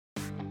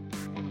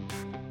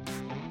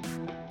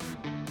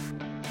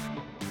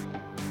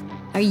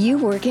Are you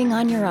working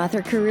on your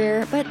author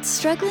career but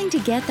struggling to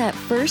get that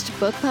first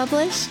book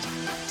published?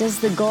 Does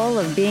the goal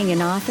of being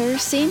an author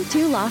seem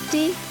too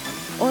lofty?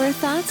 Or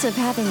thoughts of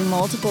having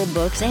multiple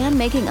books and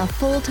making a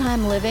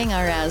full-time living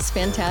are as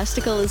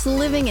fantastical as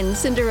living in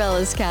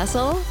Cinderella's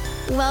castle?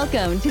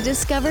 Welcome to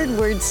Discovered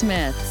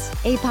Wordsmiths,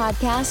 a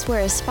podcast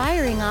where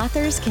aspiring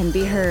authors can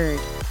be heard.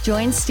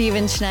 Join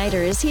Stephen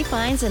Schneider as he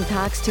finds and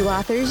talks to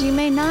authors you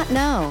may not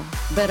know,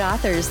 but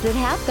authors that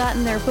have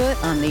gotten their foot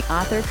on the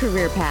author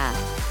career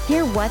path.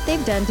 Hear what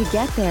they've done to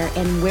get there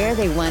and where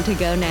they want to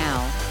go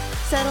now.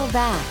 Settle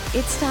back.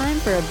 It's time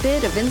for a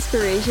bit of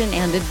inspiration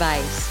and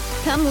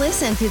advice. Come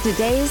listen to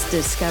today's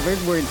Discovered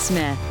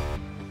Wordsmith.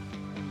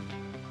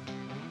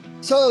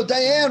 So,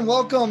 Diane,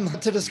 welcome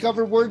to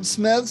Discovered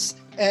Wordsmiths.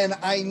 And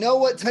I know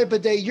what type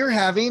of day you're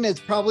having. It's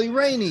probably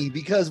rainy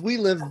because we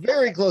live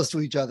very close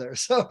to each other.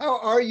 So how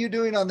are you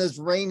doing on this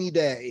rainy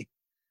day?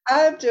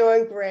 I'm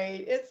doing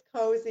great. It's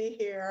cozy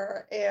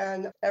here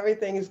and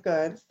everything is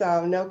good.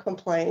 So no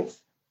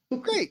complaints.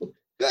 Great.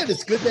 Good.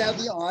 It's good to have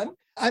you on.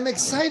 I'm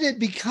excited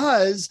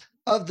because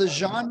of the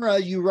genre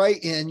you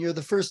write in. You're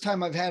the first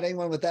time I've had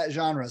anyone with that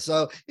genre.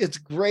 So it's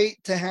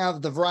great to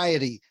have the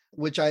variety,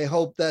 which I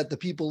hope that the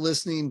people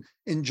listening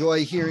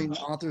enjoy hearing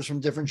authors from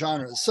different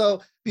genres.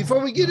 So before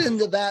we get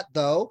into that,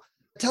 though,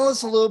 tell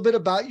us a little bit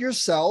about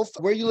yourself,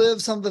 where you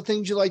live, some of the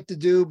things you like to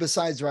do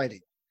besides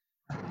writing.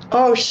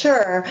 Oh,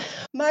 sure.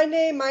 My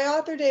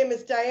author name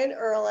is Diane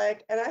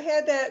Ehrlich, and I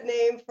had that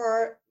name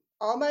for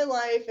all my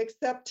life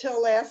except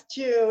till last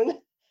June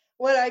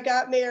when I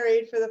got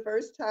married for the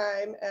first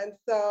time. And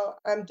so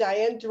I'm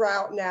Diane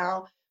Drought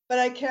now, but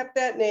I kept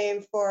that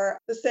name for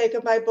the sake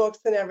of my books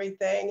and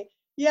everything.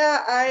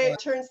 Yeah, I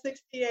turned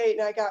 68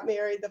 and I got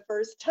married the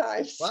first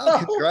time. Wow,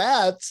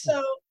 congrats.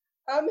 So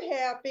I'm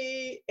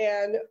happy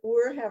and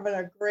we're having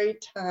a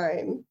great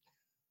time.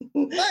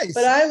 Nice.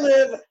 But I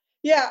live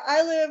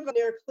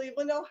near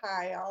Cleveland,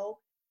 Ohio,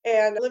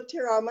 and lived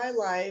here all my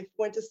life,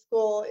 went to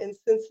school in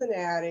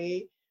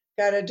Cincinnati,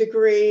 got a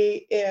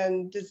degree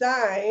in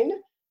design.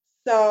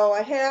 So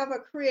I have a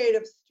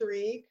creative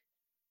streak,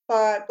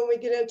 but when we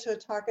get into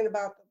talking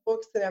about the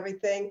books and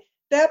everything,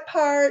 that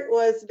part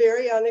was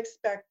very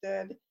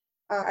unexpected.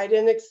 I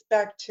didn't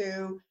expect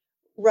to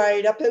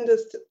write up into,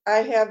 I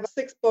have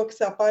 6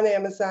 books up on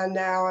Amazon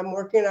now. I'm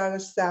working on a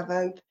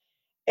 7th.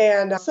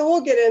 And so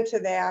we'll get into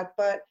that,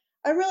 but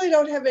I really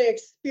don't have any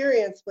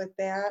experience with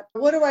that.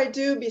 What do I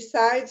do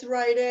besides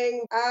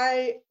writing?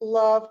 I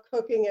love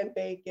cooking and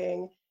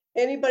baking.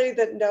 Anybody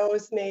that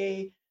knows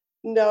me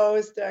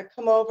knows to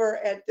come over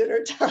at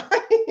dinner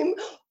time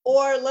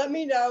or let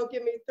me know,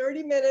 give me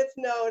 30 minutes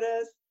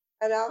notice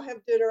and I'll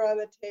have dinner on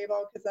the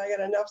table because I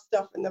got enough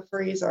stuff in the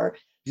freezer.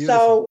 Beautiful.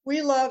 So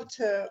we love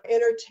to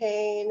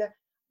entertain.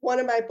 One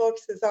of my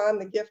books is on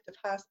the gift of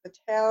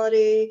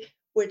hospitality,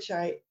 which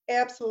I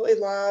absolutely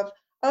love.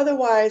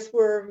 Otherwise,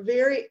 we're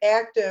very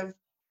active,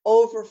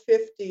 over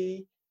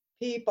 50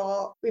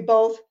 people. We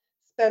both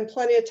spend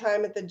plenty of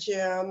time at the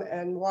gym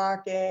and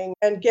walking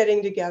and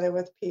getting together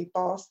with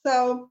people.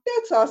 So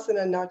that's us in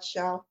a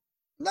nutshell.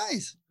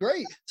 Nice.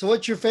 Great. So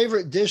what's your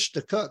favorite dish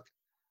to cook?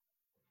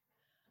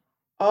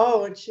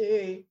 Oh,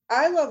 gee.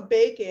 I love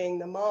baking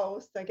the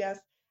most, I guess.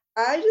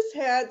 I just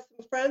had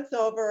some friends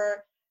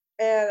over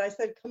and I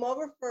said, come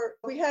over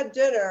we had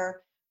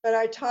dinner, but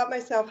I taught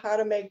myself how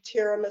to make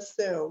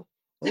tiramisu.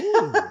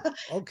 Ooh,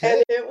 okay.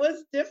 And it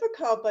was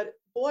difficult, but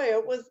boy,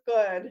 it was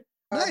good.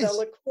 Nice. The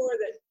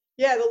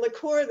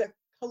liqueur, the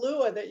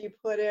Kahlua that you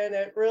put in,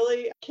 it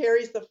really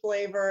carries the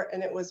flavor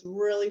and it was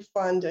really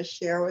fun to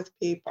share with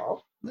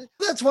people.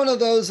 That's one of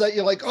those that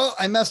you're like, oh,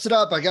 I messed it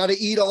up. I got to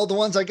eat all the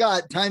ones I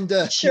got. Time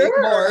to Sure.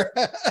 make more.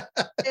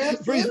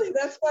 Absolutely.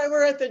 That's why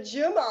we're at the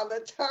gym all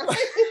the time.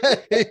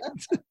 Right.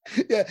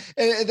 Yeah.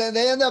 And then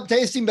they end up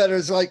tasting better.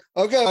 It's like,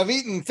 okay, I've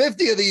eaten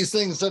 50 of these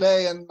things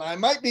today and I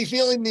might be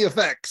feeling the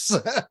effects.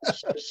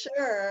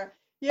 Sure.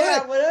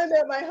 Yeah. When I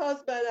met my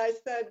husband, I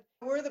said,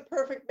 we're the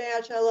perfect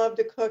match. I love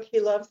to cook.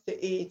 He loves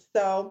to eat.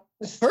 So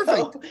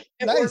perfect.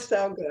 It Nice. works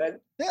out good.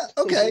 Yeah.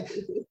 Okay.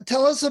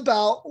 Tell us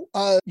about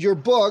your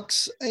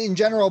books in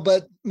general,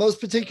 but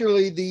most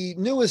particularly the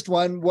newest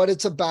one, what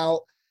it's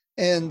about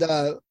and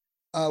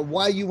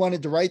why you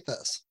wanted to write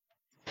this.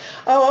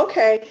 Oh,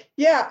 okay.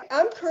 Yeah.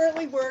 I'm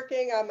currently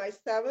working on my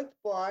 7th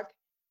book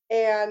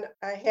and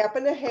I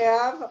happen to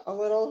have a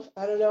little,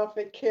 I don't know if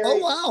it carries. Oh,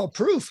 wow.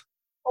 Proof.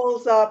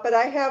 Pulls up, but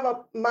I have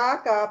a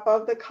mock-up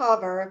of the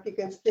cover, if you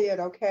can see it,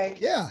 okay?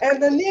 Yeah.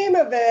 And the name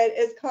of it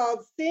is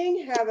called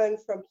Seeing Heaven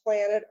from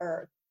Planet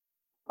Earth.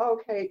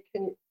 Okay,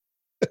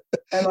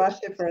 I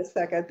lost you for a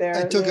second there.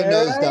 I took a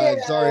nosedive,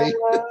 sorry.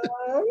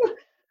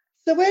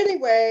 So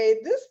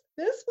anyway, this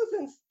was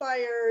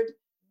inspired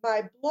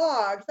by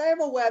blogs. I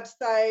have a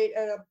website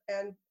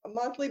and a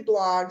monthly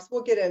blogs.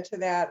 We'll get into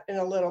that in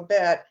a little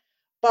bit.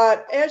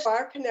 But as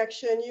our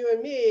connection, you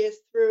and me, is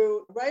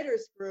through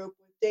writers group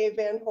with Dave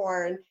Van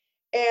Horn.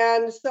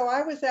 And so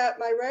I was at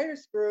my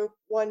writers group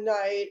one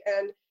night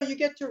and you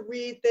get to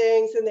read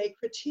things and they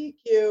critique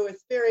you.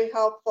 It's very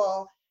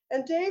helpful.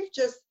 And Dave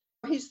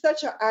he's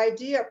such an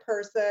idea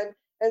person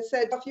and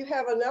said, if you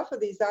have enough of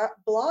these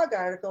blog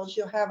articles,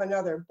 you'll have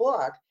another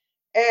book.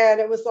 And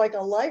it was like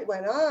a light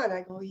went on.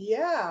 I go,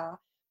 yeah,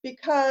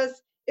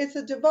 because it's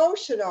a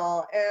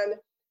devotional, and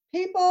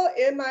people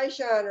in my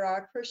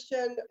genre,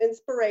 Christian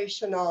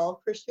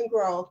inspirational, Christian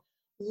growth,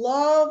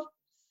 love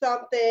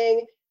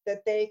something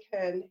that they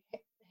can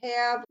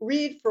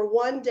read for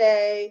one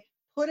day,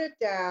 put it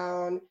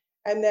down,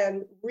 and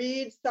then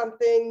read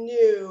something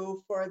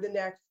new for the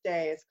next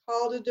day. It's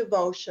called a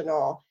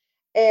devotional.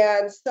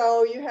 And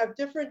so you have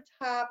different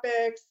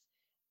topics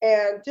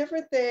and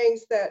different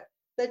things that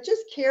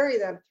just carry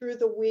them through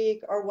the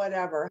week or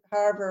whatever,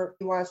 however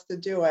he wants to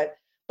do it.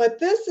 But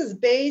this is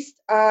based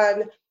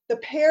on the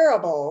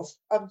parables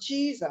of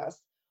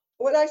Jesus.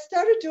 When I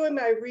started doing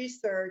my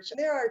research,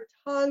 there are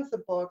tons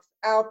of books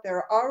out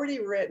there already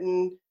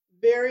written,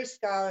 very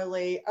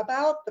scholarly,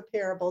 about the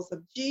parables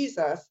of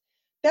Jesus.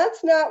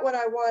 That's not what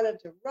I wanted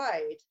to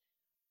write.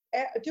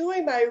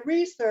 Doing my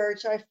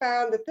research, I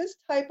found that this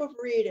type of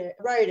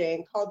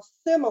writing called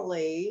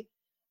simile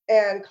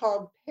and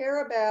called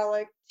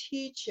parabolic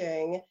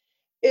teaching,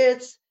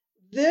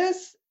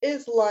 this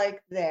is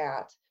like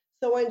that.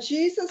 So when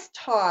Jesus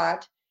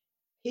taught,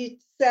 he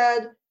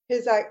said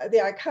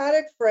the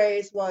iconic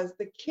phrase was,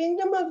 the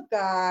kingdom of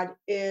God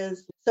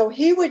is, so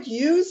he would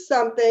use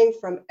something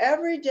from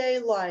everyday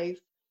life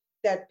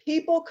that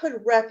people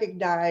could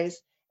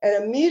recognize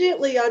and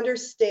immediately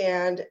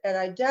understand and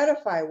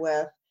identify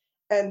with.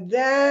 And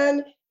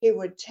then he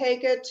would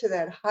take it to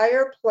that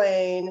higher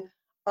plane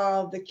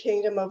of the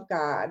kingdom of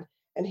God.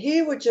 And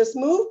he would just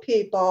move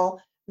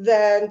people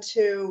then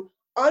to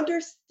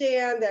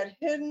understand that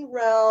hidden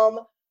realm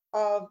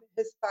of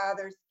his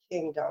Father's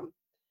kingdom.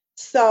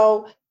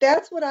 So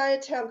that's what I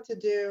attempt to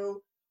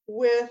do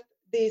with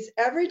these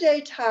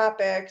everyday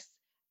topics.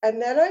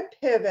 And then I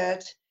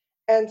pivot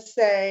and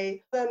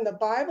say, then the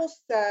Bible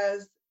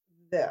says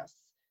this.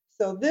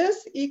 So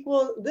this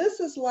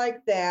is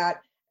like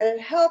that. And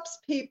it helps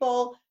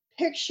people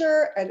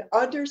picture and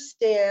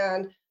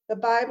understand the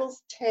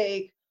Bible's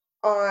take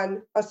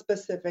on a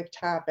specific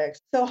topic.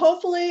 So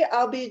hopefully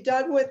I'll be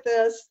done with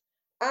this.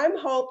 I'm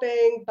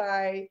hoping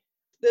by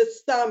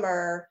this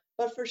summer,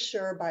 but for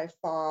sure by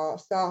fall.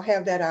 So I'll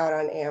have that out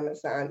on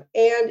Amazon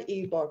and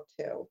ebook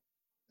too.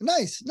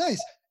 Nice,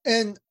 nice.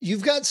 And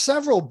you've got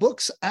several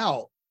books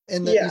out,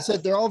 and that you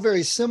said they're all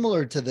very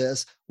similar to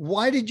this.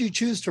 Why did you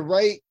choose to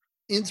write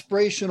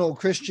inspirational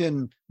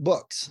Christian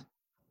books?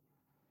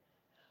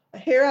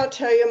 Here, I'll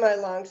tell you my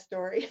long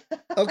story.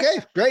 Okay,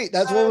 great.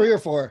 That's what we're here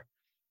for.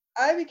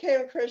 I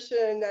became a Christian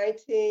in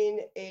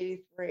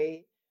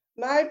 1983.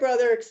 My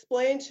brother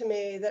explained to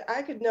me that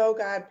I could know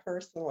God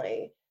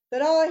personally,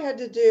 that all I had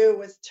to do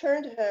was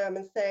turn to him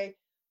and say,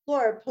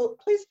 Lord,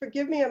 please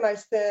forgive me of my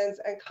sins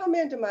and come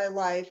into my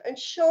life and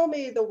show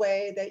me the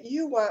way that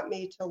you want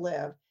me to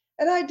live.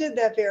 And I did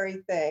that very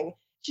thing.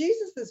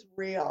 Jesus is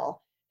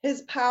real.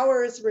 His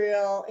power is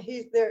real.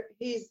 He's there.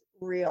 He's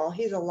real.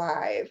 He's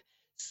alive.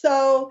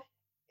 So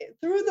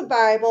through the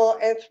Bible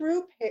and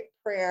through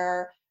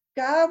prayer,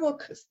 God will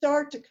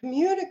start to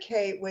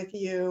communicate with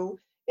you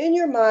in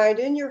your mind,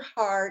 in your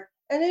heart,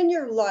 and in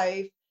your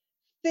life,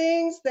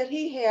 things that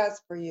he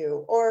has for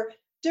you or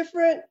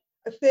different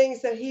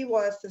things that he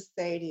wants to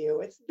say to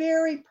you. It's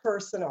very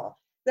personal.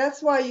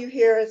 That's why you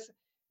hear us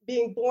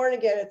being born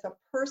again. It's a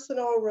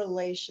personal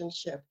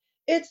relationship.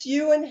 It's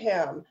you and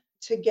him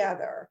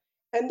together.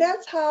 And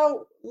that's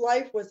how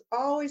life was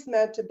always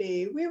meant to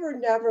be. We were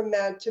never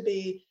meant to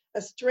be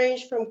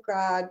estranged from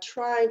God,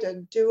 trying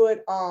to do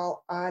it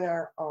all on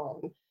our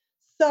own.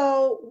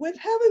 So, with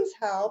heaven's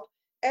help,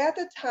 at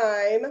the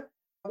time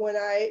when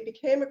I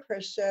became a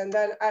Christian,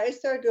 then I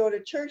started to go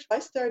to church. I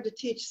started to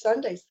teach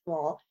Sunday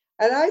school,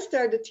 and I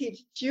started to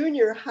teach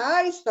junior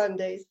high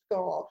Sunday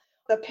school.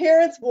 The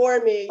parents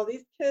warned me, well,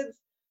 these kids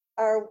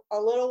are a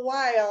little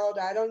wild.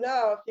 I don't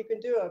know if you can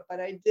do it, but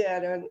I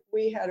did, and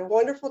we had a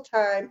wonderful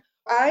time.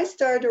 I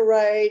started to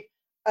write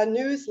a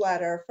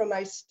newsletter for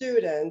my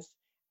students,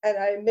 and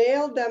I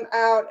mailed them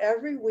out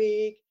every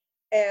week.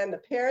 And the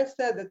parents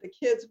said that the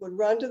kids would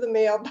run to the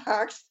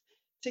mailbox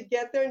to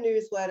get their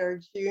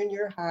newsletter,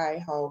 Junior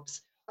High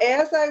Hopes.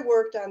 As I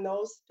worked on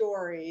those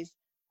stories,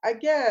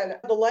 again,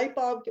 the light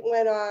bulb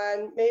went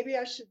on. Maybe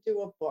I should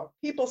do a book.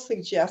 People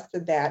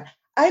suggested that.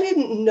 I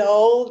didn't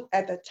know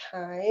at the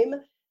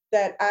time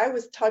that I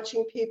was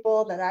touching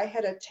people, that I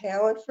had a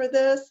talent for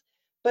this,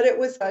 but it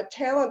was a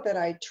talent that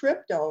I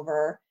tripped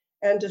over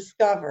and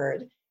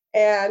discovered.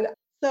 And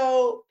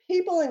so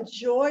people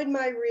enjoyed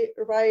my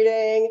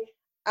writing.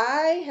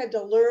 I had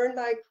to learn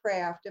my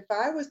craft. If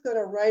I was going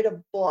to write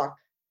a book,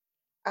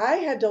 I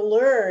had to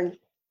learn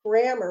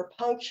grammar,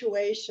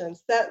 punctuation,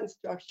 sentence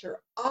structure,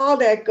 all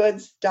that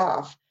good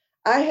stuff.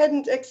 I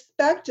hadn't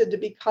expected to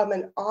become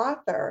an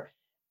author.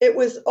 It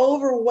was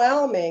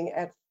overwhelming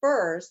at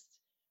first,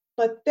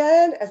 but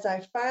then as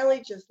I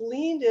finally just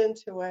leaned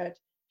into it,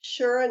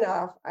 sure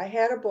enough, I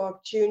had a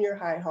book, Junior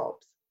High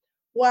Hopes.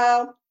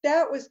 Well,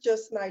 that was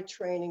just my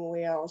training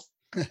wheels.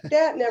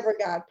 That never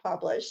got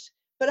published,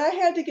 but I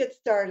had to get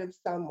started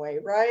some way,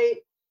 right?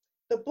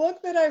 The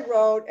book that I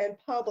wrote and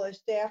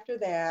published after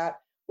that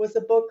was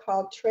a book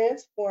called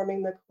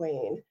Transforming the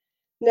Queen.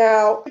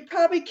 Now, you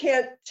probably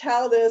can't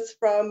tell this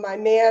from my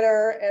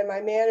manner and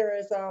my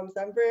mannerisms.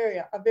 I'm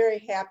a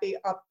very happy,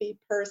 upbeat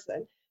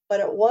person.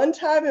 But at one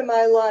time in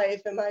my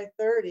life, in my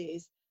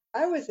 30s,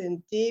 I was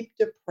in deep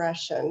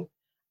depression.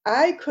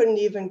 I couldn't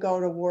even go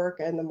to work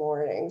in the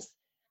mornings.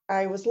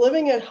 I was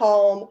living at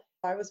home.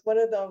 I was one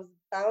of those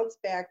bounce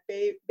back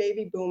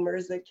baby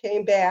boomers that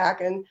came back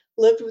and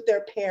lived with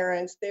their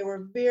parents. They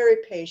were very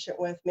patient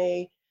with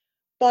me.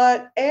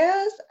 But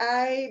as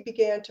I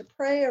began to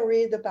pray and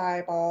read the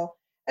Bible,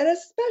 and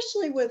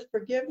especially with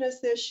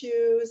forgiveness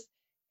issues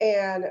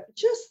and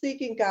just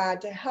seeking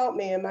God to help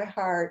me in my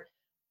heart,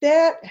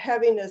 that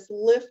heaviness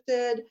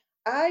lifted.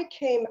 I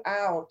came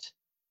out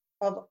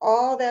of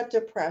all that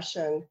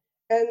depression,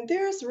 and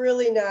there's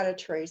really not a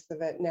trace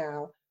of it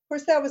now. Of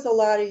course, that was a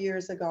lot of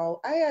years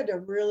ago. I had to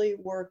really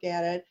work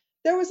at it.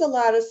 There was a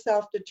lot of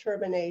self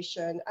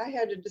determination. I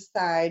had to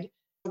decide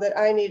that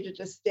I needed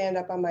to stand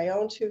up on my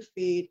own 2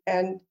 feet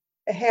and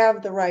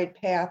have the right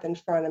path in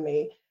front of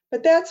me.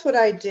 But that's what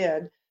I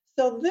did.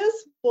 So, this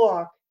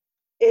book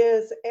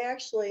is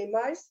actually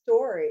my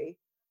story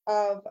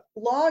of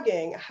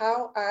logging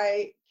how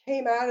I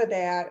came out of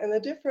that and the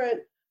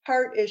different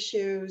heart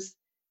issues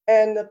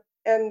and the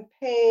and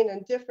pain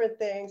and different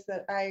things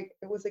that I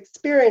was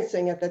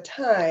experiencing at the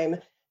time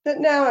that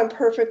now I'm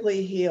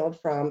perfectly healed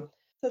from.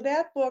 So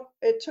that book,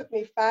 it took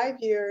me 5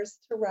 years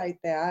to write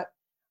that,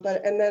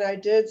 but and then I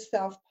did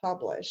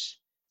self-publish.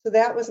 So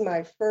that was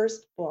my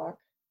first book.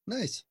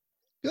 Nice.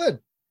 Good.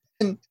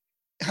 And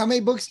how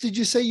many books did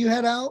you say you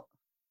had out?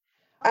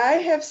 I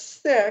have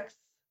 6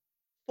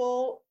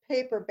 full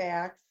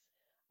paperbacks.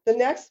 The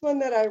next one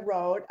that I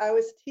wrote, I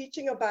was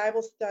teaching a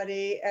Bible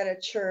study at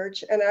a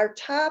church, and our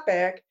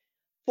topic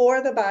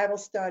for the Bible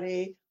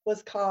study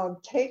was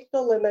called Take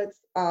the Limits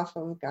Off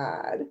of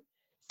God.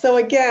 So,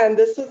 again,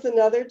 this was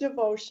another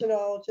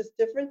devotional, just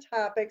different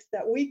topics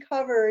that we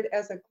covered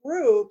as a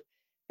group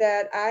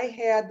that I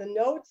had the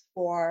notes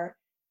for.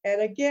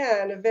 And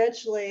again,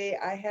 eventually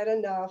I had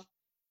enough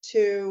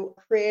to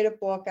create a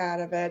book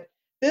out of it.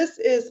 This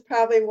is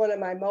probably one of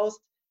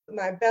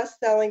my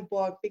best-selling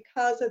book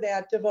because of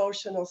that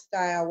devotional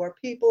style where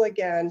people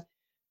again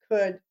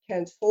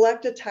can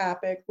select a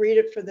topic, read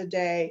it for the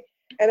day.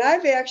 And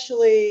I've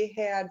actually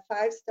had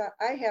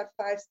I have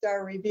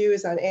 5-star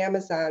reviews on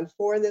Amazon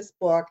for this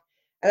book.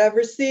 And I've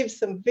received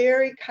some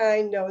very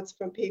kind notes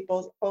from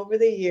people over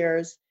the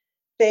years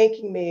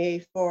thanking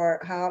me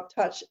for how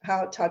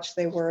touched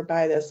they were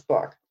by this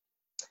book.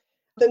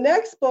 The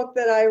next book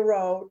that I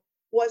wrote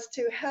was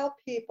to help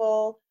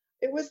people.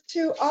 It was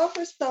to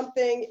offer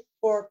something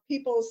for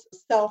people's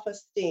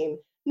self-esteem,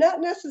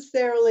 not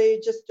necessarily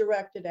just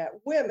directed at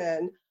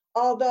women,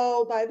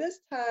 although by this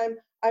time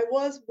I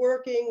was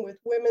working with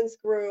women's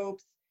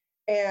groups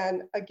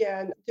and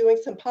again doing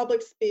some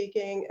public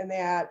speaking and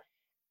that.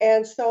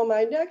 And so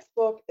my next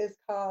book is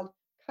called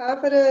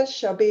Confidence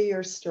Shall Be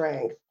Your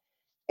Strength.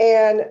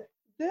 And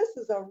this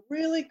is a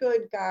really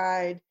good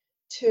guide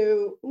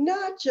to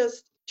not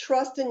just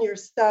trust in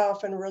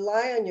yourself and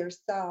rely on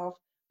yourself,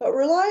 but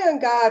rely on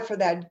God for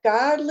that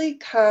godly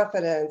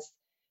confidence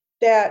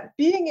that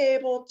being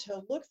able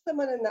to look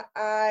someone in the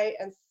eye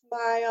and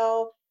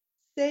smile,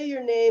 say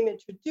your name,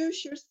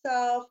 introduce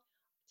yourself,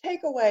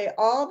 take away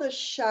all the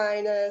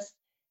shyness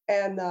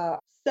and the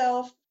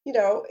self,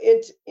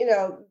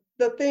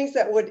 the things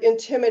that would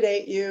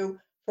intimidate you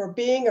for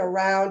being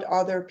around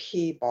other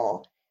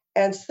people.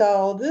 And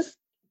so this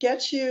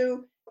gets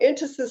you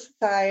into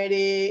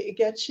society, it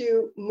gets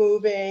you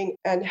moving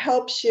and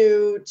helps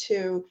you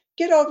to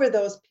get over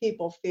those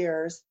people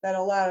fears that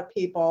a lot of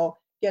people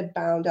get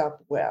bound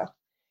up with.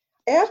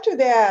 After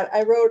that,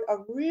 I wrote a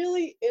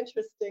really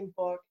interesting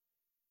book.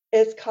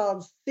 It's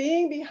called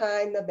Seeing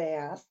Behind the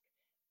Mask,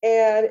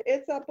 and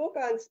it's a book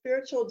on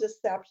spiritual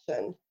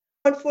deception.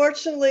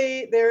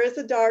 Unfortunately, there is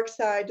a dark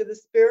side to the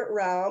spirit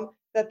realm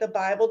that the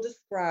Bible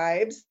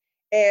describes.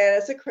 And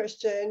as a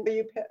Christian,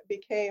 you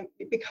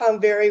become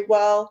very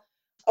well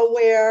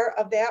aware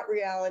of that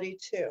reality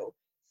too.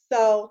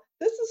 So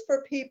this is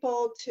for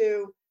people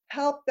to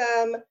help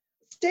them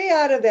stay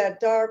out of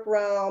that dark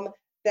realm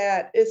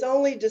that is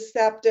only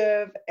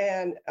deceptive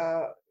and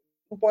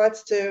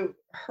wants to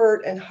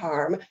hurt and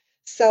harm.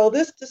 So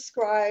this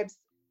describes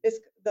is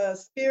the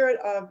spirit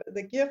of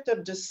the gift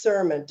of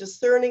discernment,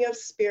 discerning of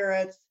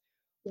spirits,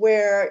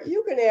 where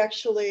you can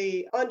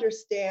actually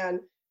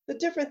understand the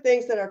different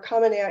things that are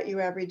coming at you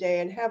every day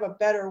and have a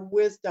better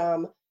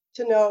wisdom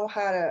to know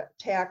how to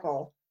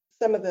tackle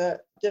some of the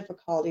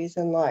difficulties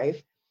in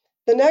life.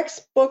 The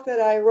next book that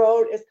I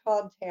wrote is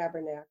called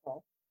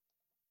Tabernacle.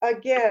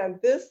 Again,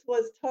 this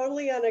was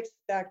totally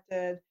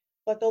unexpected,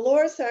 but the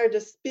Lord started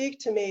to speak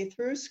to me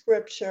through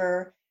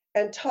scripture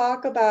and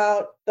talk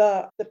about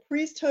the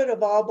priesthood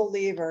of all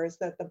believers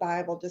that the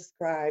Bible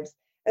describes.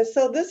 And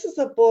so this is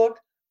a book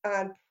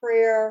on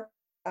prayer,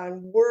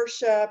 on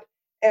worship,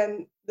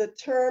 and the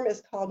term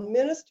is called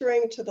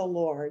Ministering to the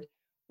Lord,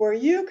 where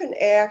you can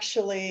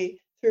actually,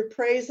 through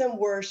praise and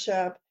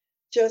worship,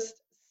 just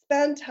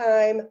spend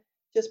time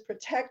just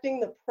protecting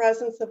the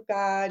presence of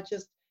God,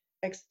 just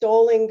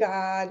extolling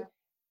God,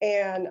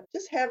 and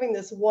just having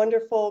this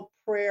wonderful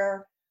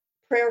prayer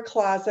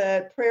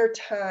closet, prayer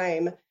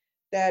time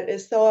that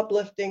is so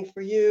uplifting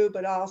for you,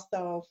 but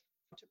also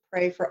to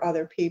pray for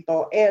other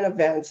people and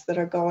events that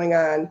are going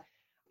on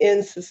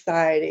in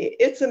society.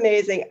 It's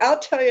amazing. I'll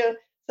tell you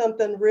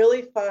something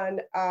really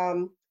fun.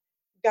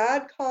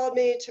 God called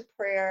me to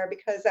prayer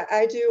because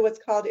I do what's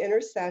called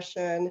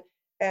intercession,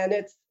 and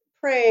it's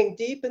praying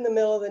deep in the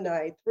middle of the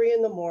night, 3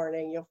 in the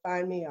morning. You'll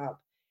find me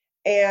up.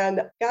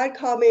 And God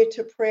called me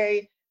to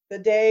pray the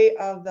day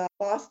of the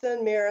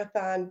Boston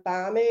Marathon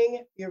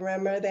bombing. You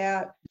remember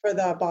that? For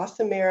the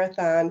Boston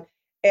Marathon.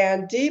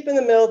 And deep in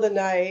the middle of the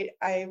night,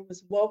 I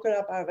was woken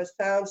up out of a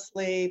sound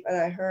sleep and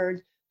I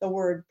heard the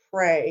word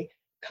pray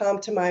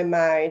come to my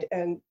mind.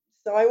 And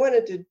so I went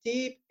into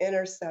deep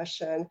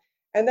intercession.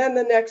 And then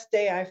the next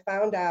day I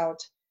found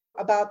out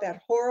about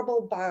that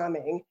horrible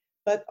bombing,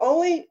 but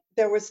only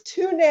there was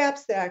two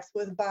knapsacks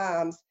with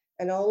bombs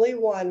and only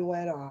one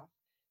went off.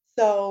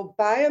 So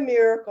by a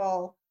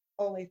miracle,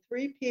 only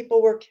 3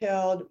 people were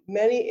killed,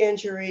 many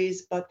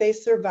injuries, but they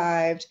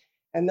survived.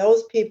 And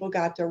those people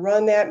got to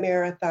run that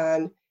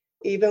marathon,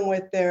 even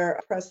with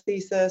their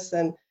prosthesis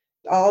and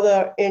all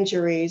the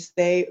injuries,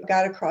 they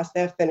got across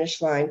that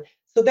finish line.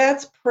 So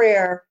that's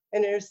prayer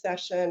and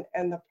intercession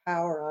and the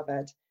power of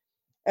it.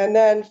 And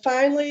then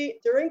finally,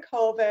 during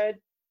COVID,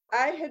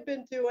 I had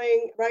been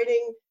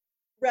writing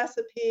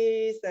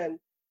recipes and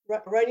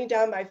writing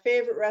down my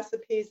favorite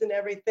recipes and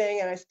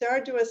everything. And I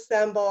started to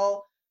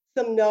assemble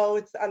some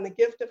notes on the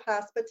gift of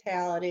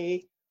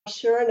hospitality.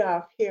 Sure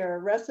enough, here,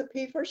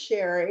 recipe for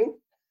sharing.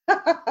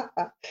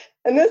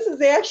 And this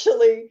is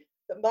actually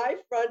my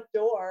front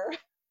door.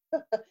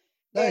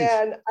 Nice.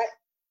 And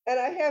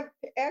I have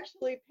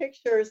actually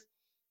pictures.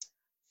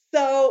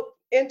 So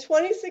in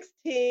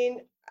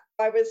 2016,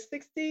 I was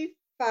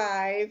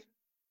 65.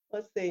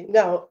 Let's see,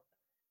 no,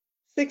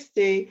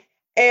 60.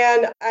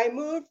 And I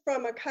moved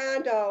from a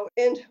condo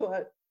into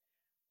a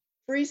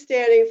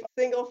freestanding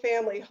single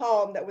family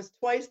home that was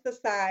twice the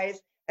size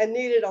and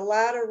needed a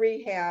lot of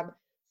rehab.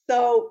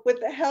 So, with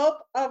the help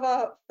of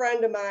a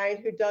friend of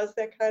mine who does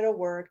that kind of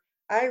work,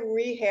 I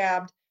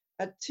rehabbed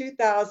a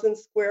 2,000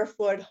 square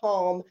foot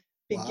home,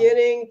 Wow.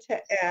 beginning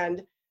to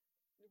end,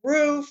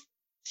 roof,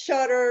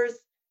 shutters,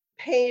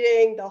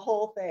 painting, the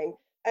whole thing.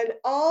 And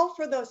all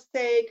for the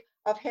sake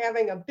of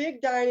having a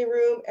big dining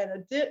room and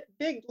a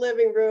big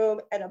living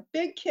room and a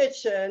big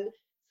kitchen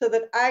so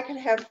that I could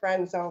have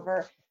friends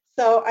over.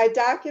 So I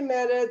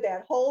documented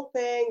that whole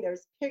thing.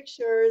 There's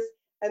pictures.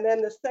 And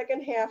then the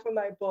second half of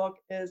my book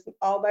is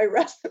all my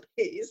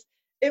recipes.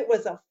 It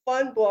was a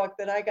fun book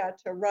that I got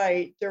to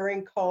write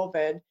during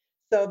COVID.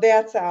 So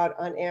that's out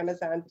on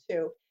Amazon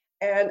too.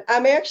 And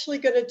I'm actually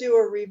going to do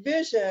a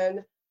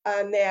revision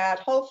on that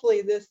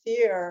hopefully this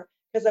year,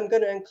 because I'm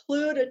going to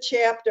include a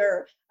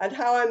chapter on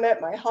how I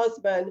met my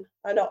husband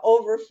on an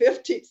over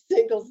 50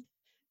 singles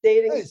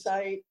dating Nice.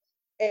 site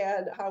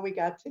and how we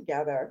got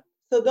together.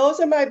 So those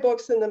are my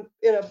books in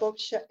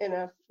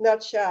a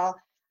nutshell.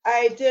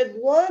 I did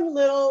one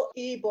little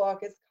ebook.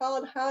 It's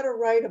called How to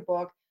Write a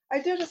Book. I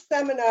did a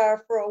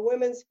seminar for a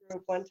women's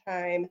group one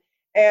time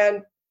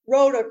and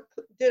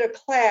did a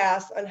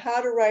class on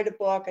how to write a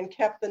book and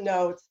kept the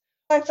notes.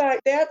 I thought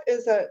that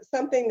is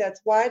something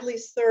that's widely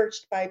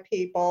searched by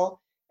people.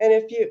 And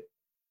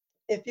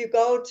if you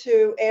go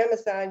to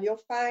Amazon,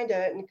 you'll find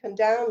it and can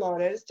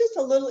download it. It's just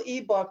a little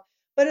ebook,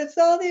 but it's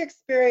all the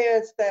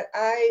experience that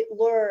I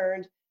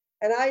learned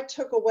and I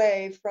took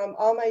away from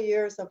all my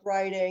years of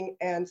writing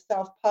and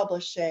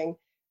self-publishing.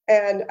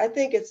 And I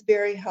think it's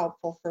very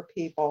helpful for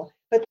people.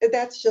 But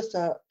that's just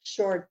a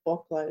short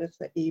booklet.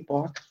 It's an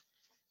ebook.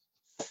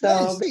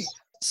 So, Nice.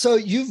 So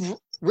you've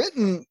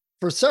written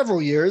for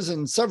several years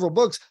and several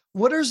books.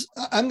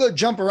 I'm going to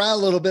jump around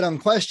a little bit on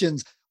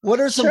questions.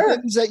 What are some sure.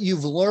 things that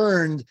you've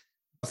learned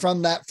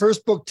from that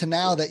first book to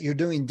now that you're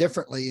doing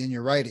differently in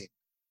your writing?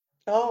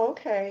 Oh,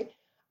 okay.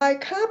 My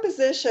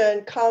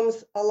composition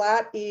comes a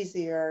lot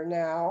easier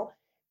now.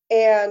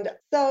 And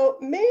so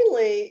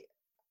mainly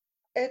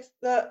it's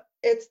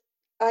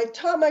I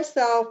taught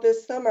myself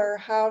this summer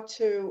how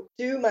to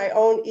do my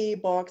own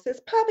ebooks.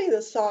 It's probably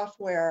the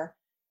software.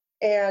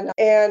 And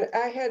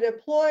I had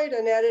employed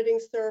an editing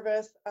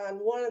service on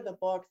one of the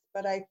books,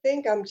 but I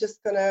think I'm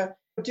just gonna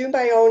do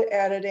my own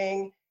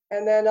editing.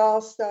 And then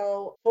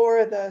also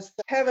for the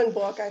Heaven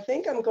book, I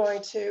think I'm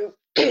going to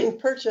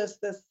purchase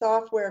this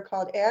software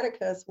called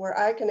Atticus, where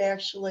I can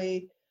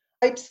actually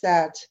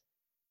typeset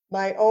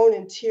my own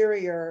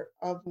interior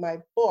of my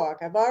book.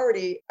 I've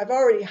already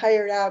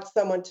hired out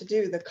someone to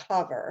do the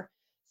cover.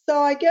 So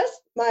I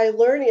guess my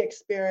learning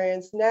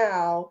experience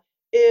now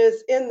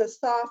is in the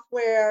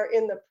software,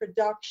 in the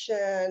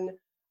production.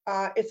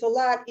 It's a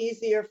lot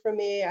easier for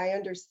me. I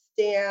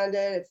understand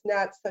it. It's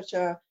not such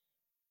a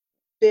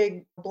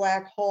big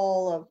black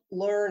hole of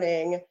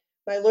learning.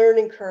 My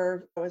learning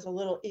curve was a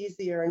little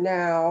easier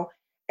now.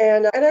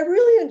 And I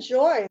really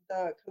enjoy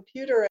the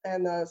computer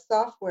and the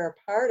software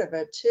part of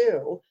it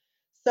too.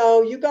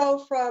 So you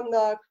go from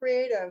the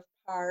creative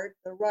part,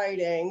 the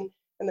writing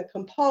and the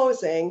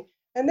composing,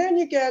 and then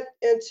you get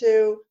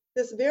into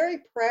this very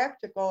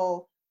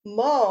practical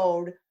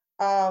mode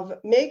of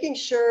making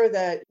sure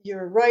that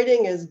your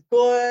writing is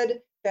good,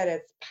 that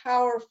it's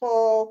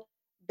powerful,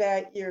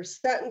 that your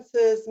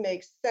sentences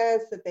make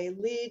sense, that they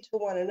lead to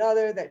one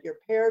another, that your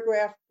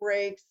paragraph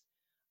breaks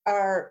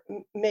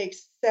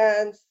makes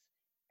sense,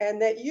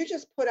 and that you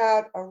just put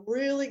out a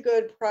really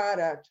good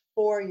product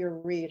for your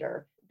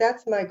reader.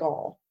 That's my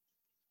goal.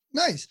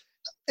 Nice.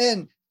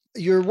 And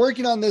you're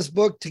working on this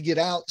book to get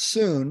out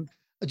soon.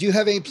 Do you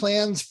have any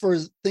plans for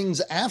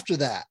things after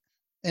that?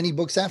 Any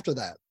books after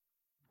that?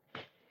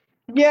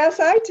 Yes,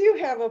 I do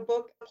have a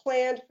book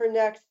planned for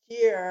next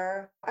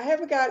year. I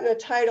haven't gotten a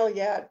title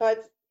yet,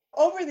 but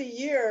over the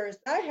years,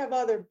 I have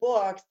other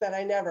books that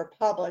I never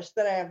published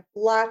that I have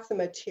lots of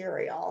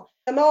material.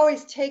 I'm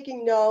always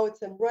taking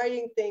notes and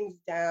writing things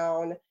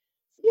down.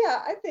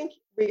 Yeah, I think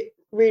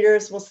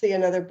readers will see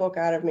another book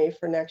out of me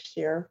for next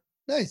year.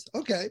 Nice.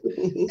 Okay.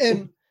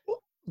 And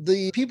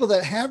the people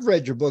that have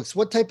read your books,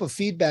 what type of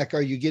feedback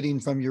are you getting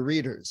from your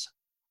readers?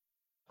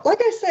 Like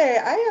I say,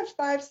 I have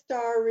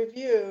 5-star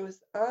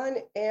reviews on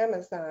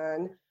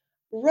Amazon.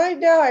 Right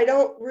now, I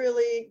don't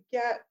really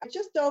I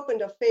just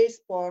opened a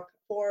Facebook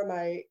for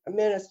my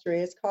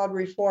ministry. It's called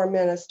Reform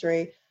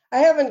Ministry. I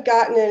haven't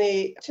gotten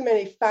too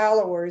many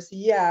followers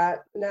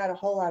yet, not a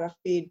whole lot of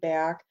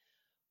feedback.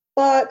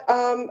 But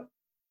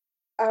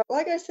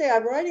like I say,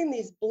 I'm writing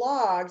these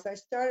blogs. I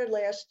started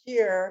last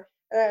year,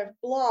 and I have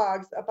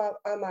blogs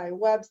on my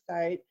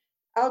website.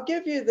 I'll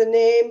give you the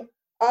name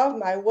of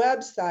my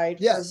website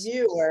for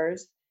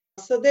viewers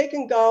so they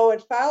can go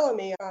and follow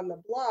me on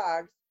the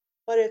blogs,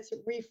 but it's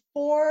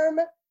reformministry.com,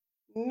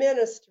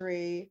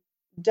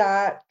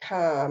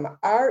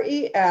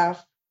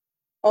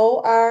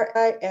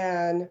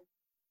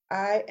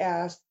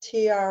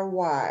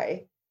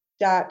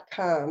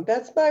 reformministry.com.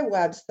 That's my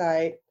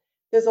website.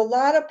 There's a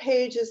lot of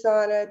pages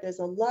on it. There's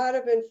a lot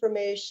of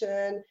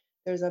information.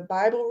 There's a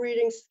Bible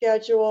reading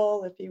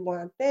schedule if you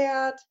want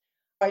that.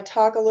 I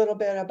talk a little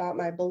bit about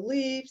my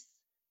beliefs,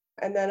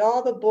 and then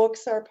all the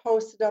books are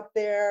posted up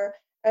there.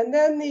 And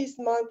then these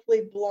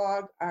monthly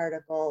blog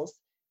articles,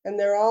 and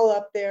they're all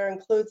up there,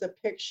 includes a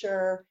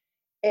picture.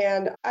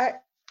 And I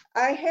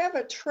have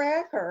a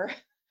tracker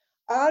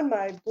on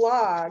my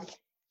blog,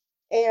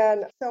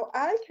 and so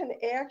I can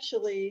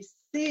actually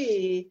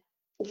see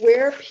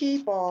where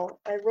people,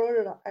 I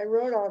wrote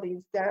all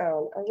these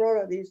down. I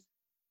wrote all these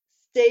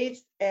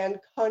states and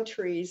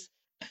countries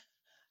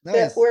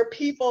where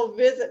people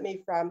visit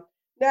me from.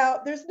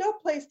 Now, there's no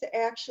place to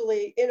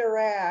actually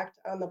interact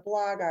on the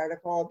blog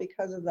article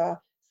because of the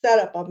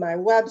setup of my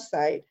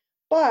website,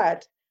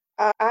 but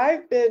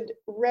I've been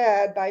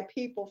read by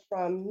people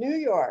from New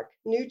York,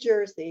 New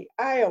Jersey,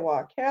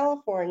 Iowa,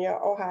 California,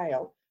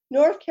 Ohio,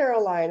 North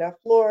Carolina,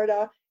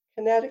 Florida,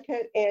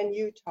 Connecticut, and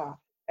Utah.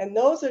 And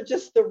those are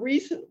just the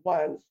recent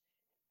ones.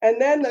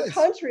 And then the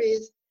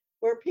countries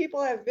where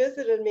people have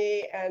visited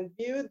me and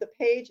viewed the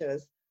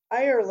pages: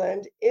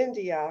 Ireland,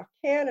 India,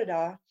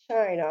 Canada,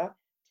 China,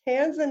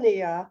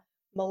 Tanzania,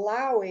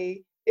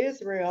 Malawi,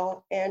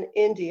 Israel, and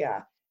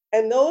India.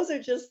 And those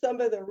are just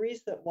some of the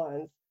recent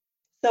ones.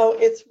 So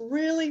it's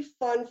really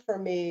fun for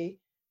me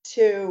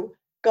to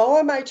go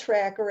on my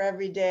tracker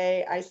every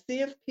day. I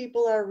see if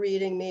people are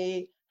reading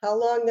me, how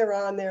long they're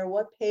on there,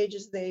 what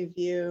pages they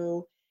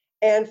view.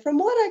 And from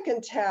what I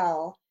can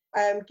tell,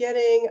 I'm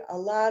getting a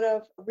lot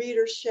of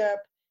readership.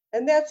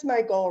 And that's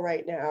my goal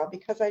right now,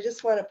 because I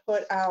just want to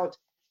put out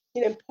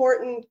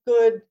important,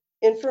 good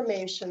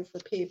information for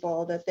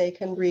people that they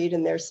can read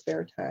in their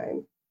spare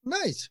time.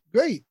 Nice.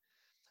 Great.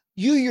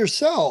 You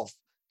yourself,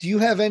 do you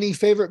have any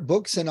favorite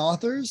books and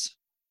authors?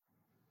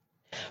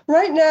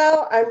 Right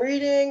now, I'm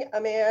reading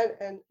a man,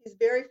 and he's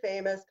very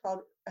famous,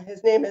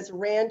 his name is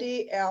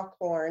Randy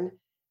Alcorn,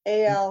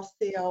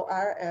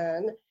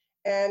 Alcorn,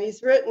 and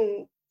he's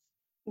written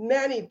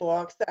many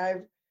books.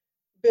 I've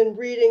been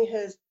reading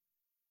his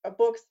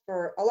books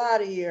for a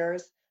lot of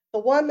years. The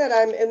one that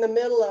I'm in the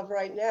middle of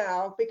right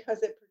now,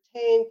 because it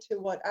pertained to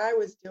what I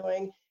was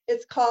doing,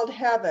 it's called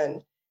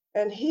Heaven.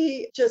 And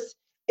he just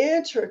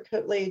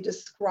intricately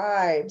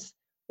describes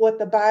what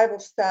the Bible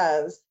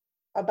says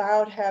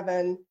about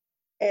heaven.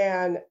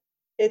 And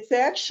it's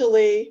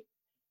actually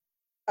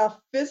a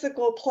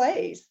physical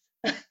place.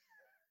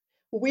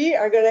 We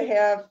are going to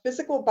have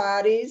physical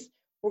bodies.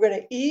 We're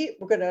going to eat.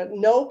 We're going to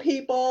know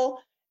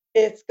people.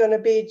 It's going to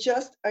be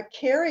just a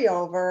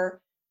carryover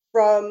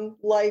from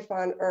life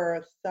on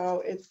earth.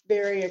 So it's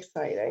very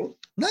exciting.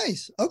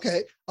 Nice.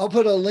 Okay. I'll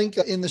put a link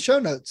in the show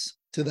notes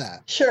to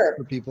that. Sure.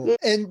 For people.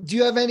 And do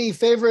you have any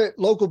favorite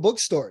local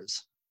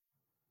bookstores?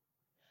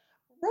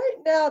 Right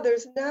now,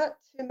 there's not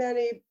too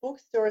many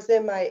bookstores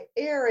in my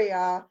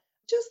area.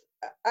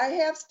 I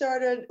have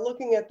started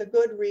looking at the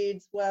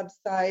Goodreads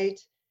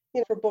website,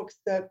 for books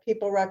that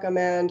people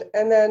recommend.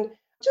 And then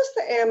just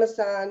the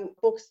Amazon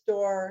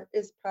bookstore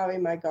is probably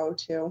my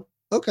go-to.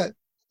 Okay,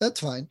 that's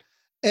fine.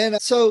 And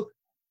so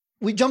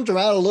we jumped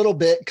around a little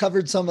bit,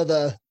 covered some of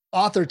the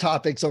author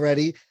topics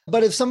already.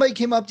 But if somebody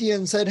came up to you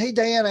and said, hey,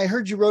 Diane, I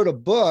heard you wrote a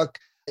book,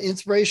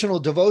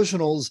 Inspirational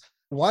Devotionals.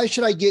 Why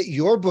should I get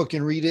your book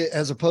and read it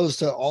as opposed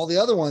to all the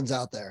other ones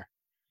out there?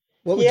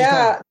 What would you tell them?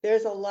 Yeah,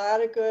 there's a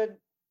lot of good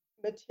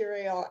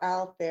material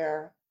out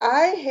there. I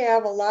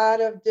have a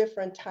lot of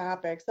different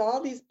topics.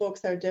 All these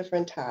books are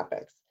different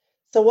topics.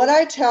 So, what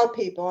I tell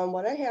people and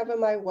what I have on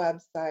my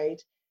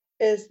website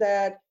is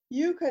that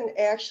you can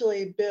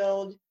actually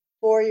build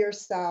for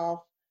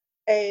yourself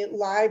a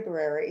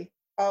library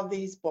of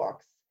these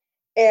books.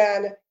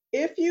 And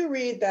if you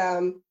read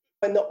them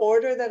in the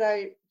order that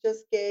I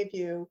just gave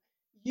you,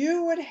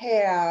 you would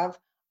have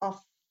a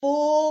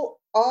full,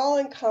 all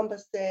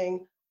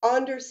encompassing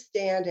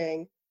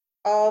understanding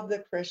of the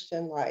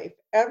Christian life.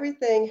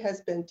 Everything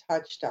has been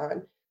touched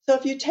on. So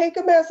if you take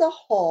them as a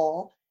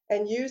whole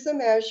and use them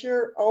as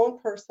your own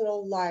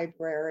personal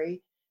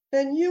library,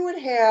 then you would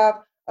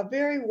have a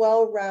very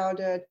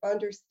well-rounded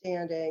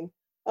understanding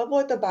of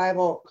what the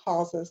Bible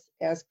calls us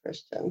as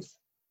Christians.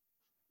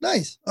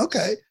 Nice.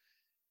 Okay.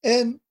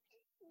 And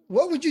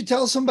what would you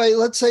tell somebody,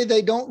 let's say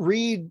they don't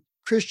read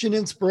Christian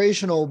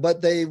inspirational,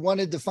 but they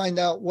wanted to find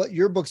out what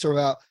your books are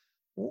about?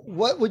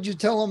 What would you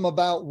tell them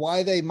about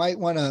why they might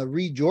want to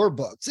read your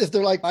books? If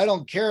they're like, I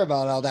don't care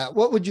about all that,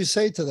 what would you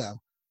say to them?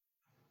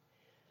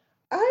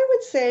 I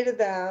would say to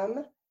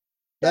them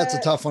That's a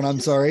that tough one. I'm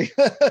just, sorry.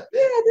 yeah,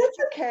 that's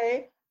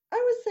okay.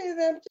 I would say to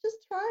them, just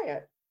try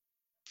it.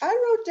 I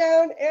wrote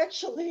down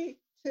actually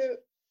to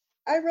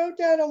I wrote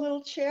down a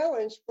little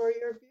challenge for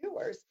your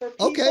viewers, for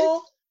Okay.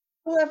 people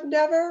who have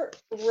never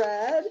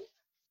read.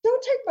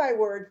 Don't take my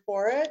word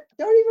for it.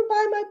 Don't even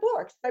buy my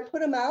books. I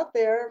put them out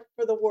there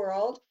for the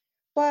world.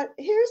 But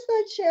here's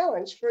my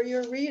challenge for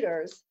your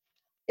readers.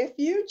 If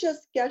you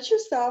just get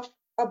yourself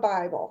a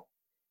Bible,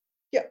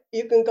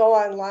 you can go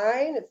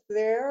online, it's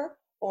there,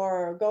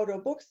 or go to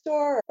a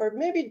bookstore, or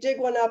maybe dig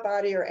one up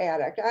out of your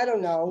attic. I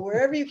don't know,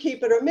 wherever you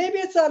keep it, or maybe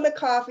it's on the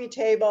coffee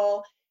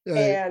table Right.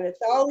 and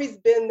it's always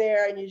been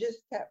there and you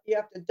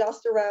have to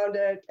dust around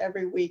it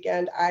every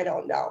weekend. I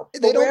don't know. They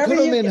But don't wherever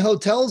put them you in get,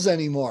 hotels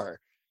anymore.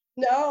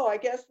 no, I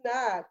guess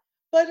not.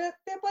 But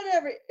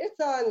whatever, it's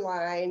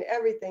online.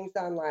 Everything's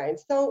online.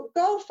 So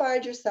go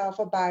find yourself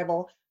a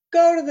Bible.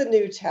 Go to the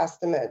New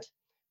Testament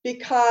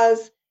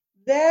because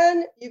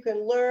then you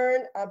can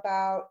learn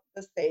about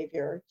the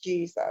Savior,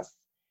 Jesus.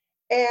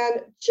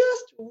 And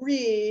just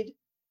read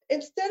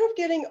instead of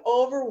getting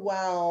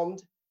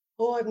overwhelmed.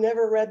 Oh, I've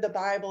never read the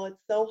Bible.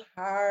 It's so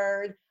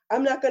hard.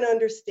 I'm not going to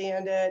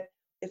understand it.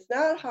 It's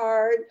not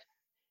hard.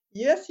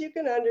 Yes, you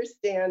can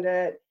understand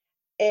it.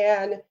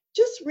 And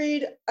just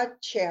read a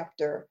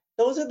chapter.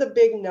 Those are the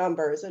big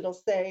numbers. It'll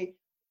say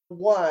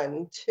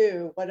one,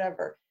 two,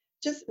 whatever.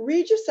 Just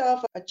read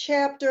yourself a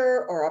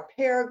chapter or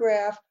a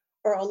paragraph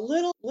or a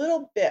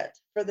little bit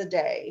for the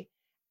day.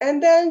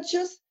 And then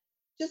just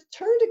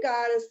turn to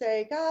God and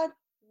say, God,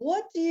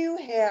 what do you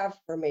have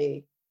for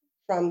me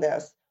from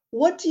this?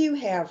 What do you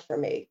have for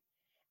me?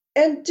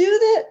 And do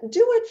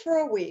it for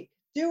a week,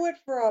 do it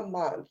for a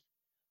month,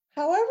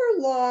 however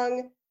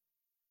long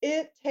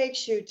it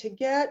takes you to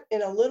get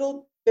in a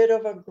little bit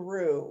of a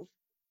groove.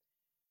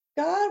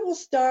 God will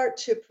start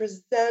to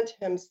present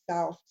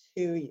himself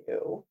to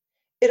you.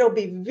 It'll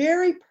be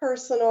very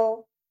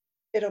personal.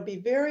 It'll be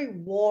very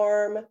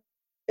warm.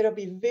 It'll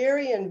be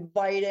very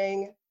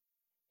inviting.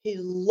 He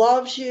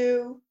loves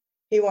you.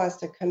 He wants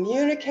to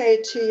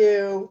communicate to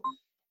you.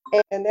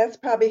 And that's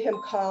probably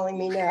him calling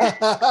me now.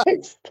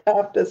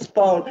 Stop this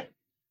phone.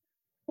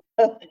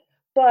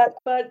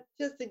 But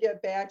just to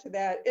get back to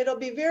that, it'll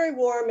be very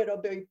warm, it'll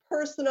be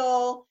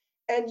personal,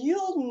 and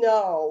you'll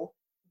know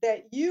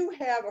that you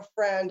have a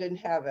friend in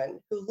heaven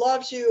who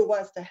loves you, who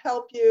wants to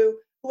help you,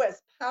 who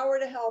has power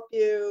to help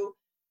you,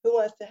 who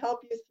wants to help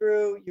you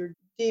through your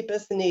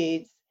deepest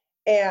needs.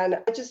 And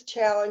I just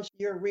challenge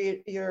your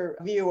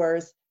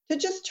viewers to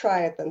just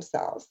try it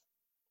themselves.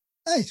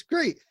 Nice.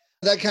 Great.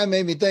 That kind of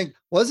made me think,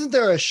 wasn't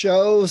there a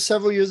show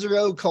several years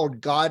ago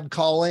called God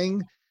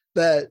Calling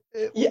Yeah,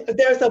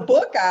 there's a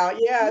book out.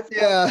 Yeah, it's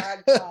called yeah.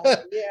 God Calling.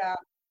 Yeah.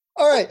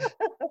 All right.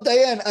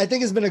 Diane, I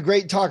think it's been a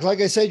great talk. Like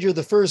I said, you're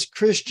the first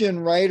Christian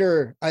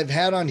writer I've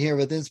had on here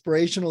with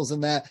inspirationals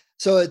and that.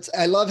 So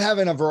I love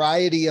having a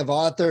variety of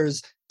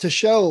authors to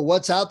show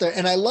what's out there.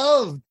 And I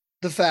love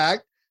the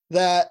fact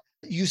that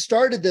you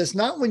started this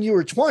not when you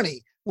were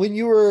 20, when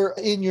you were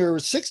in your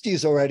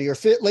 60s already or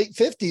late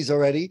 50s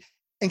already.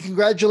 And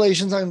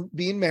congratulations on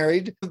being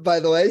married,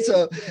 by the way.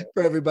 So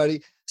for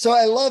everybody. So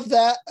I love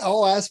that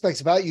all aspects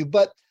about you.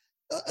 But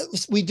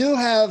we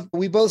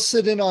both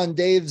sit in on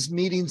Dave's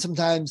meeting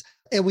sometimes,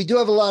 and we do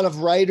have a lot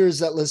of writers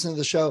that listen to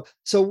the show.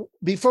 So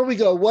before we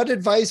go, what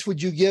advice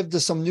would you give to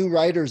some new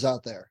writers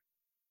out there?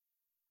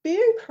 Be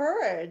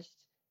encouraged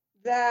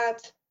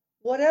that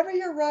whatever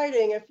you're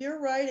writing, if you're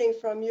writing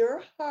from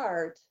your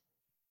heart,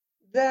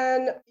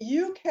 then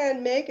you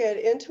can make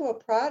it into a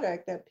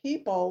product that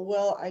people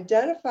will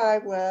identify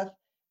with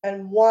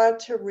and want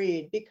to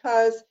read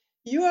because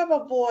you have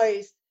a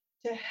voice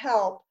to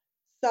help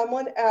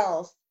someone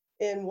else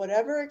in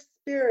whatever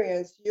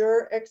experience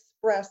you're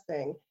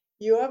expressing.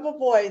 you have a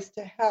voice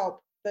to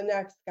help the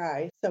next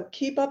guy. So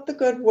keep up the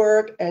good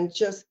work and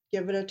just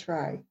give it a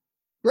try.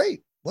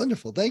 Great.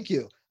 Wonderful. Thank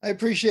you. I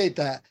appreciate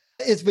that.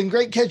 It's been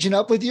great catching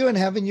up with you and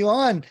having you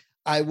on.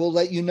 I will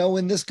let you know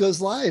when this goes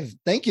live.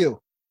 Thank you.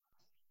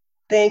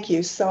 Thank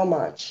you so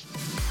much.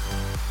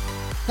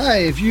 Hi,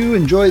 if you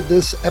enjoyed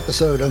this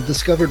episode of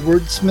Discovered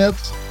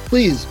Wordsmiths,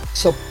 please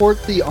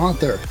support the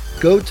author.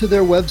 Go to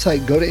their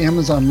website, go to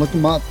Amazon, look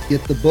them up,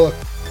 get the book.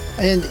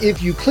 And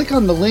if you click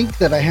on the link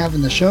that I have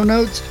in the show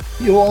notes,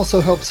 you'll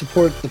also help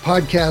support the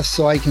podcast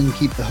so I can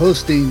keep the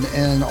hosting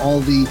and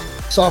all the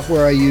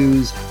software I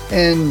use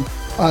and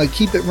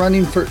keep it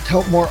running to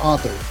help more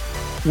authors.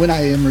 When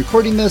I am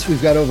recording this,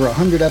 we've got over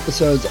 100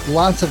 episodes,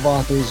 lots of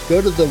authors.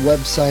 Go to the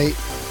website,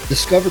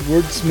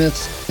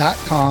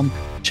 discoveredwordsmiths.com.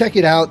 Check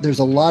it out. There's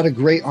a lot of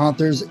great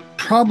authors,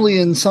 probably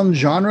in some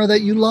genre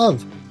that you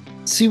love.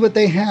 See what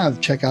they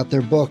have. Check out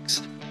their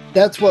books.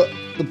 That's what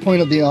the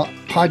point of the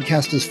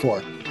podcast is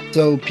for.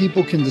 So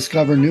people can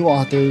discover new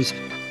authors,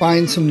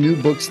 find some new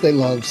books they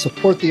love,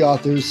 support the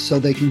authors so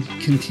they can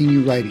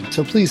continue writing.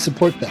 So please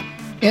support them.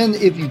 And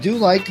if you do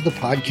like the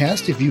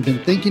podcast, if you've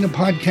been thinking of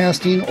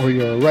podcasting or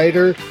you're a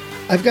writer,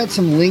 I've got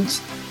some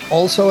links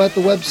also at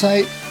the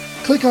website.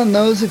 Click on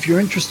those if you're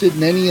interested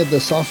in any of the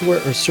software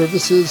or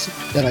services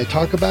that I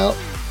talk about.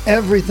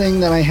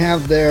 Everything that I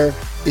have there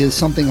is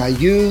something I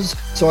use,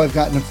 so I've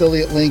got an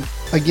affiliate link.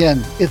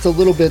 Again, it's a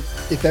little bit,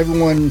 if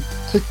everyone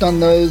clicked on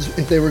those,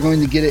 if they were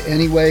going to get it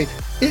anyway,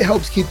 it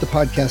helps keep the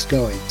podcast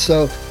going.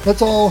 So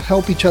let's all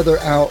help each other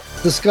out,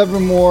 discover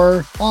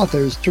more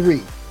authors to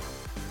read.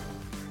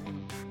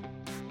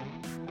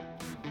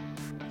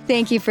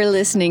 Thank you for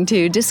listening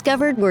to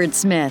Discovered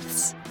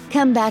Wordsmiths.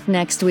 Come back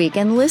next week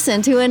and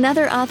listen to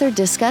another author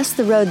discuss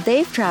the road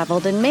they've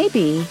traveled, and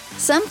maybe,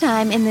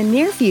 sometime in the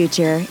near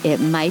future, it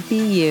might be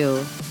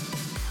you.